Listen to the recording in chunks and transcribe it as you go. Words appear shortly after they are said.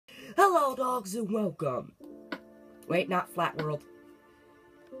Hello, dogs, and welcome. Wait, not Flat World.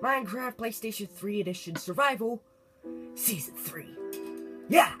 Minecraft PlayStation 3 Edition Survival Season 3.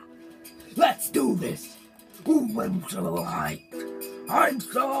 Yeah! Let's do this! Ooh, I'm so hyped! I'm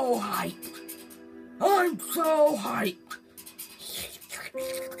so hyped! I'm so hyped!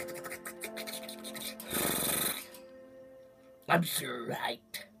 I'm so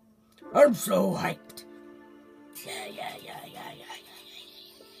hyped! I'm so hyped! Yeah.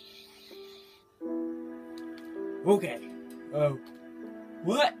 Okay.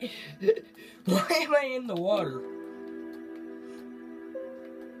 What? Why am I in the water?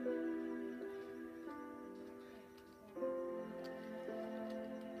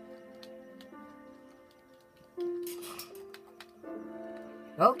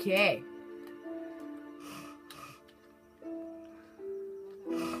 Okay.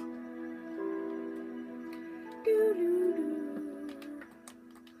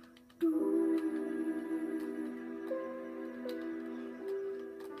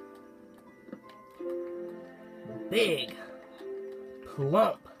 Big,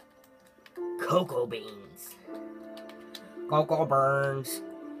 plump cocoa beans. Cocoa burns.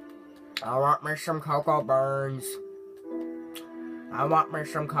 I want me some cocoa burns. I want me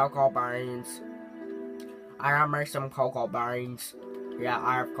some cocoa beans. I want me some cocoa beans. Yeah,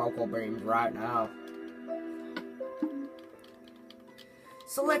 I have cocoa beans right now.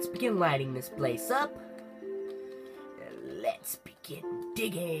 So let's begin lighting this place up. Let's begin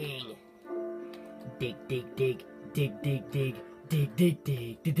digging. Dig. Dig. Dig.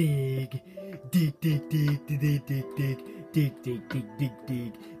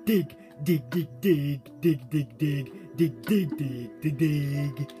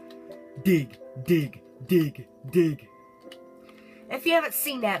 If you haven't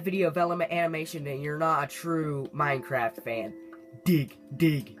seen that video of element animation, then you're not a true Minecraft fan. Dig.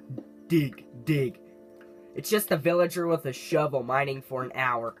 It's just a villager with a shovel mining for an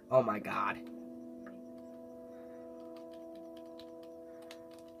hour. Oh my god.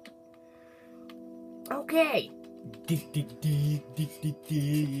 Okay. Dig.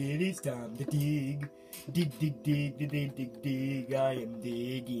 It is time to dig. Dig. I am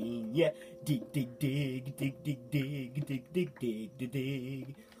digging. Yeah. Dig.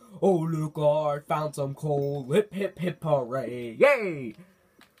 Oh, look, I found some coal. Hip, hooray. Yay.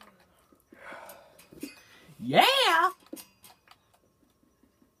 Yeah.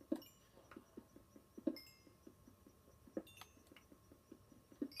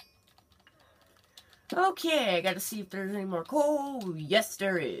 Okay, I gotta see if there's any more coal. Yes,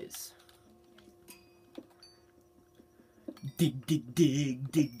 there is. Dig.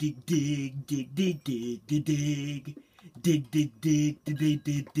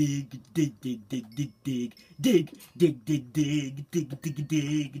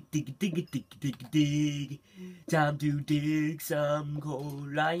 Time to dig some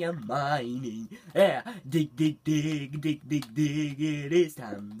coal. I am mining. Yeah, dig. It is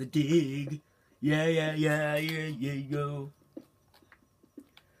time to dig. Yeah, yo.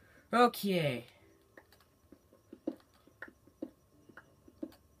 Okay.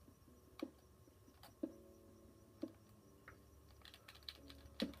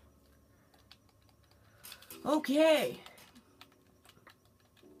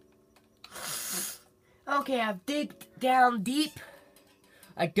 Okay, I've digged down deep.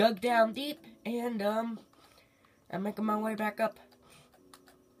 I dug down deep, and, I'm making my way back up.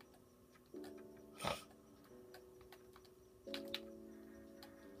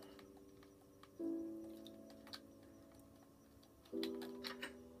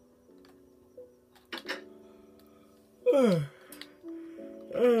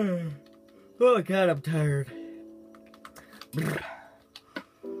 Oh god, I'm tired.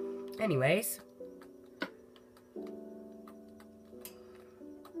 Anyways.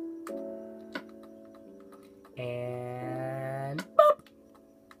 And boop.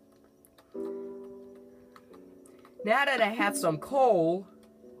 Now that I have some coal.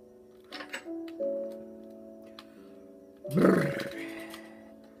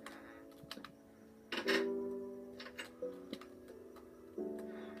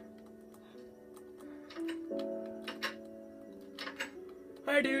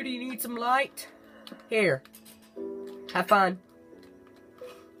 Hi, dude, you need some light? Here. Have fun.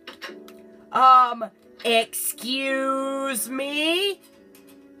 Excuse me?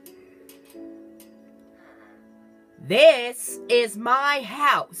 This is my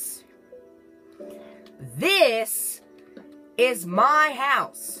house. This is my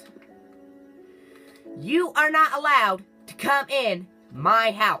house. You are not allowed to come in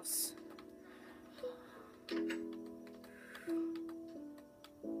my house.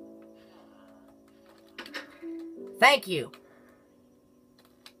 Thank you.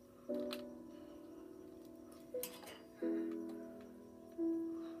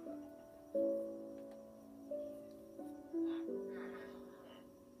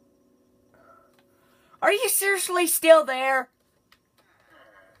 Are you seriously still there?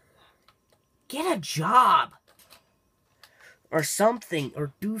 Get a job. Or something.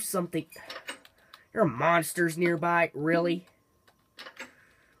 Or do something. There are monsters nearby. Really?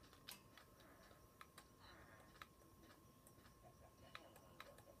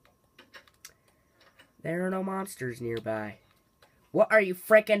 There are no monsters nearby. What are you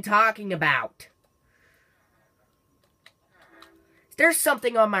frickin' talking about? There's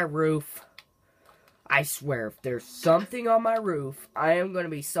something on my roof. I swear, if there's something on my roof, I am going to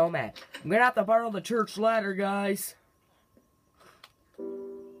be so mad. I'm going to have to borrow the church ladder, guys.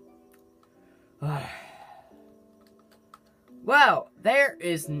 Well, there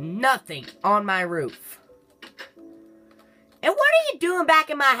is nothing on my roof. And what are you doing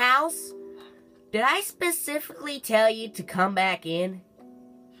back in my house? Did I specifically tell you to come back in?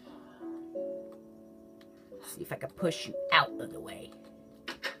 See if I can push you out of the way.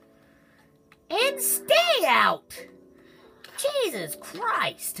 And stay out! Jesus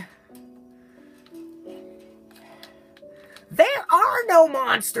Christ! There are no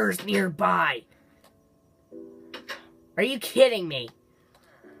monsters nearby! Are you kidding me?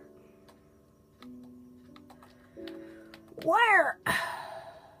 Where?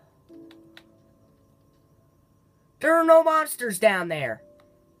 There are no monsters down there.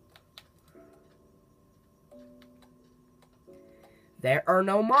 There are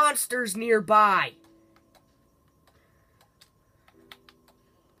no monsters nearby.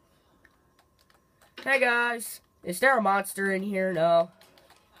 Hey guys, is there a monster in here? No.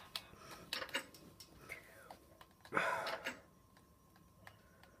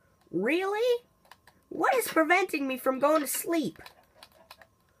 Really? What is preventing me from going to sleep?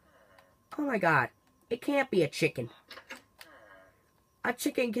 Oh my god, it can't be a chicken. A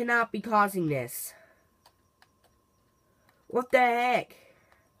chicken cannot be causing this. What the heck?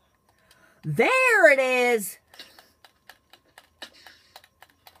 There it is!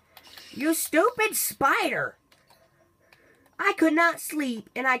 You stupid spider! I could not sleep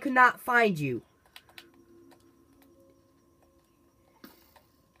and I could not find you.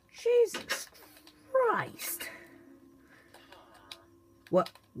 Jesus Christ. What?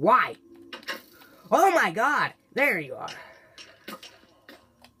 Why? Oh my god! There you are.